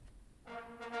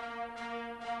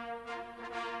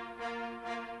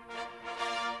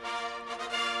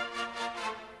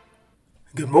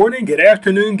Good morning, good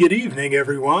afternoon, good evening,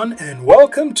 everyone, and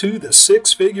welcome to the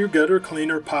Six Figure Gutter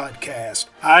Cleaner Podcast.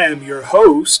 I am your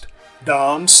host,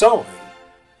 Don Sulling.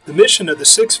 The mission of the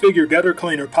Six Figure Gutter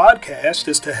Cleaner Podcast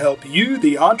is to help you,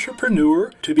 the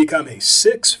entrepreneur, to become a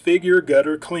six-figure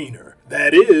gutter cleaner.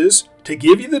 That is, to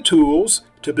give you the tools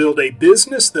to build a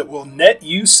business that will net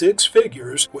you six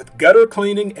figures with gutter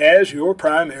cleaning as your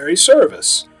primary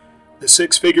service. The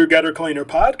Six Figure Gutter Cleaner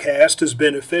Podcast is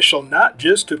beneficial not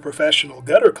just to professional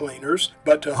gutter cleaners,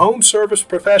 but to home service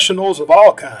professionals of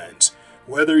all kinds.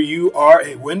 Whether you are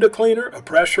a window cleaner, a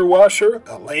pressure washer,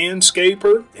 a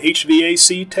landscaper,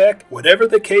 HVAC tech, whatever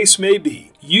the case may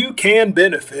be, you can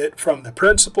benefit from the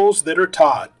principles that are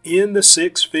taught in the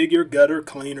Six Figure Gutter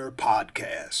Cleaner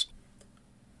Podcast.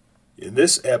 In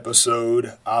this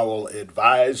episode, I will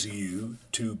advise you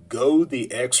to go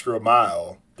the extra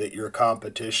mile that your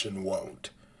competition won't.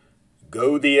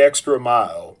 Go the extra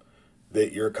mile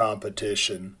that your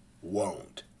competition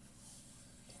won't.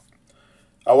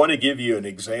 I want to give you an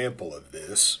example of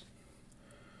this,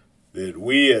 that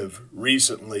we have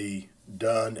recently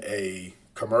done a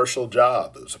commercial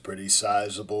job. It was a pretty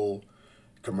sizable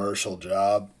commercial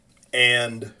job.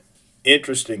 And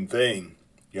interesting thing,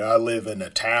 I live in a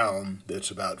town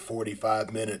that's about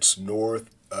 45 minutes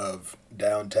north of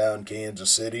downtown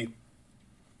Kansas City.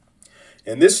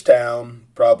 And this town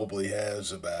probably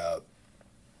has about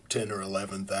 10 or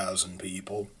 11,000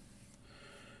 people.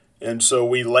 And so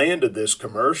we landed this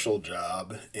commercial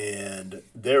job, and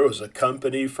there was a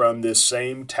company from this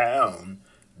same town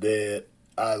that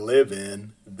I live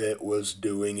in that was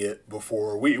doing it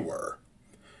before we were.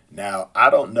 Now,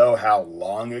 I don't know how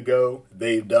long ago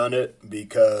they've done it,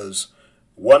 because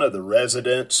one of the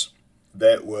residents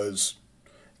that was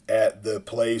at the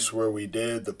place where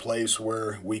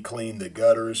we cleaned the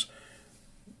gutters,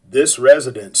 this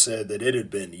resident said that it had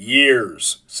been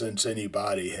years since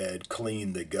anybody had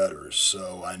cleaned the gutters.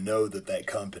 So I know that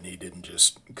company didn't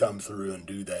just come through and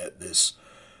do that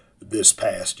this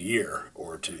past year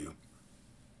or two,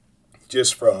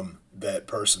 just from that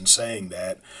person saying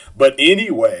that. But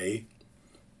anyway,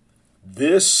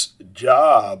 this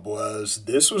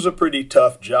was a pretty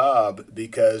tough job,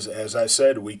 because, as I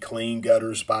said, we clean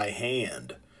gutters by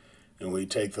hand, and we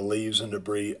take the leaves and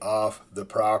debris off the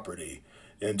property.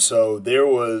 And so there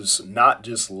was not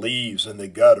just leaves in the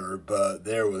gutter, but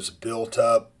there was built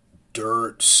up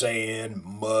dirt, sand,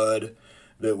 mud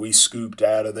that we scooped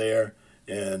out of there.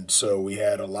 And so we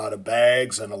had a lot of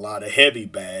bags, and a lot of heavy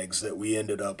bags that we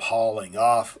ended up hauling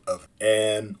off of.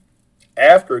 And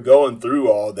after going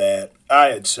through all that, I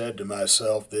had said to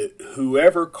myself that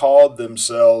whoever called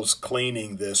themselves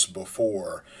cleaning this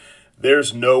before,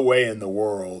 there's no way in the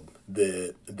world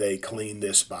that they clean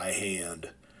this by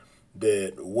hand.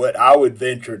 That what I would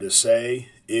venture to say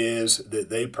is that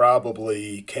they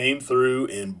probably came through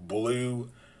and blew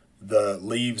the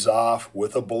leaves off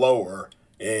with a blower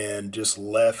and just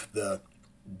left the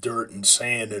dirt and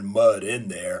sand and mud in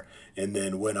there, and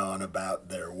then went on about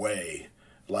their way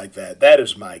like that. That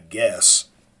is my guess.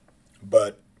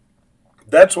 But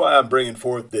that's why I'm bringing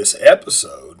forth this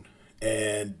episode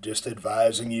and just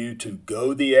advising you to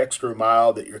go the extra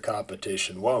mile that your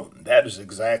competition won't. And that is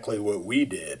exactly what we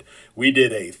did. We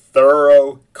did a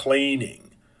thorough cleaning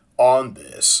on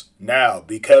this. Now,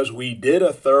 because we did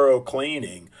a thorough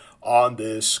cleaning on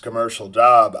this commercial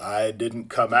job, I didn't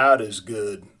come out as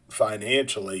good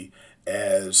financially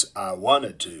as I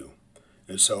wanted to.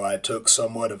 And so I took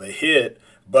somewhat of a hit.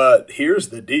 But here's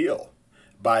the deal.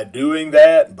 By doing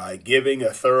that, by giving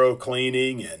a thorough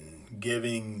cleaning and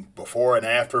giving before and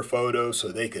after photos so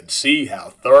they could see how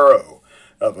thorough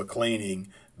of a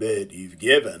cleaning that you've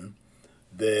given,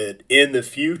 that in the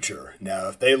future, now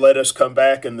if they let us come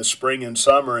back in the spring and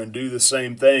summer and do the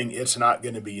same thing, it's not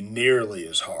going to be nearly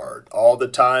as hard. All the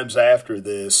times after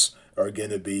this are going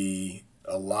to be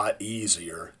a lot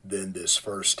easier than this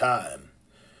first time.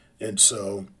 And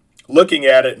so, looking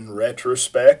at it in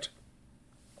retrospect,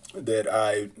 that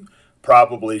I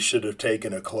probably should have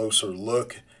taken a closer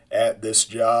look at this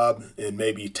job and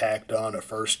maybe tacked on a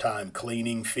first-time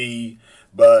cleaning fee,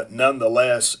 but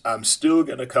nonetheless, I'm still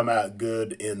going to come out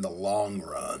good in the long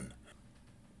run.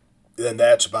 And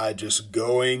that's by just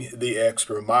going the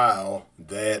extra mile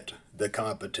that the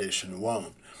competition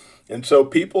won't. And so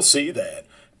people see that.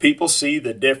 People see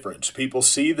the difference. People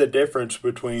see the difference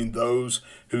between those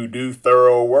who do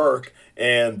thorough work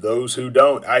and those who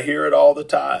don't. I hear it all the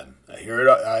time. I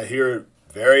hear it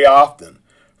very often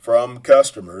from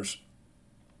customers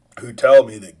who tell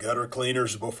me that gutter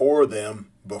cleaners before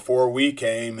we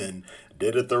came and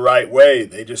did it the right way.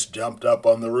 They just jumped up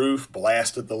on the roof,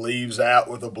 blasted the leaves out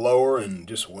with a blower, and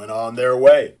just went on their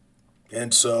way.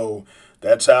 And so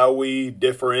that's how we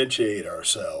differentiate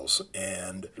ourselves.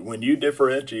 And when you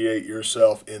differentiate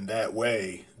yourself in that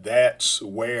way, that's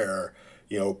where,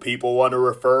 people want to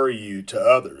refer you to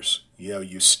others.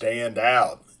 You stand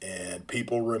out and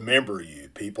people remember you.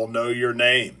 People know your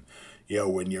name,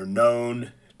 when you're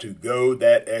known to go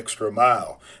that extra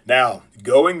mile. Now,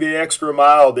 going the extra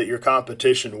mile that your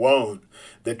competition won't,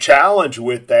 the challenge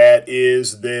with that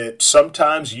is that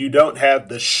sometimes you don't have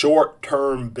the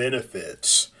short-term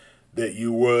benefits that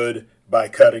you would by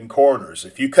cutting corners.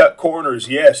 If you cut corners,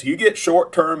 yes, you get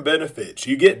short-term benefits.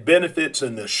 You get benefits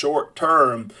in the short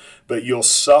term, but you'll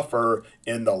suffer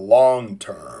in the long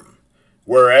term.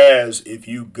 Whereas if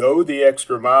you go the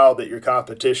extra mile that your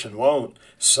competition won't,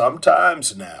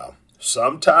 sometimes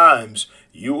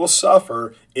you will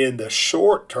suffer in the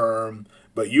short term,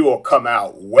 but you will come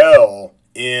out well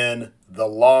in the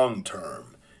long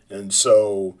term. And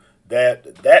so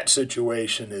that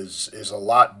situation is a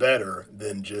lot better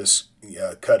than just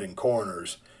cutting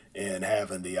corners and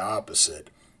having the opposite.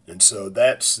 And so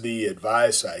that's the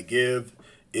advice I give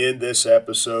in this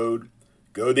episode.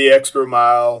 Go the extra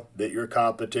mile that your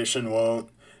competition won't.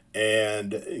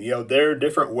 And, there are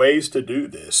different ways to do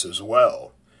this as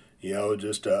well.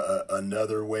 Just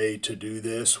another way to do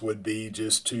this would be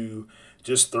just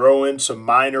throw in some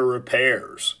minor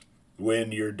repairs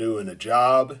when you're doing a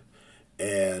job,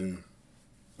 and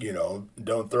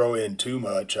don't throw in too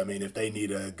much. I mean, if they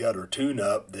need a gutter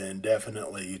tune-up, then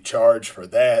definitely charge for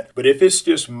that. But if it's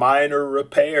just minor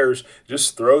repairs,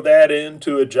 just throw that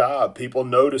into a job. People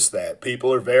notice that.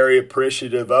 People are very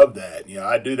appreciative of that.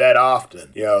 I do that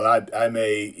often. I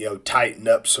may, tighten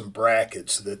up some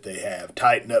brackets that they have,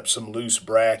 tighten up some loose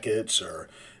brackets, or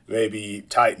maybe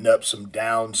tighten up some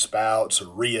downspouts, or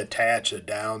reattach a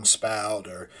downspout,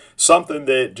 or something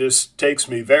that just takes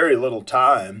me very little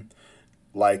time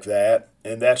like that.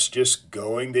 And that's just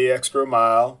going the extra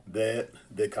mile that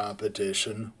the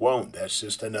competition won't. That's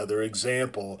just another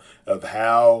example of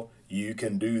how you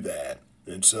can do that.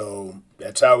 And so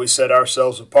that's how we set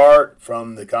ourselves apart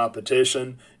from the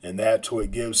competition, and that's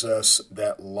what gives us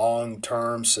that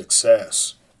long-term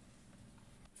success.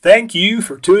 Thank you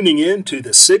for tuning in to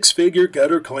the Six Figure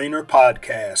Gutter Cleaner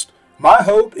podcast. My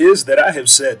hope is that I have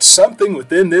said something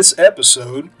within this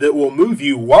episode that will move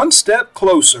you one step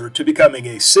closer to becoming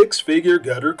a six-figure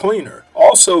gutter cleaner.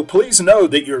 Also, please know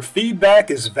that your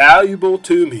feedback is valuable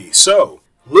to me. So,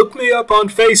 look me up on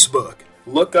Facebook.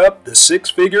 Look up the Six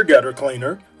Figure Gutter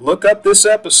Cleaner. Look up this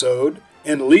episode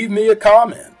and leave me a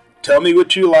comment. Tell me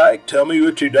what you like, tell me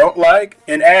what you don't like,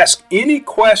 and ask any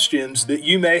questions that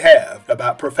you may have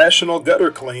about professional gutter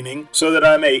cleaning so that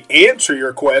I may answer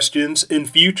your questions in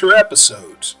future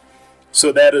episodes.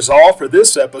 So that is all for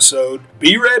this episode.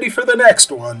 Be ready for the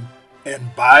next one,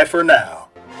 and bye for now.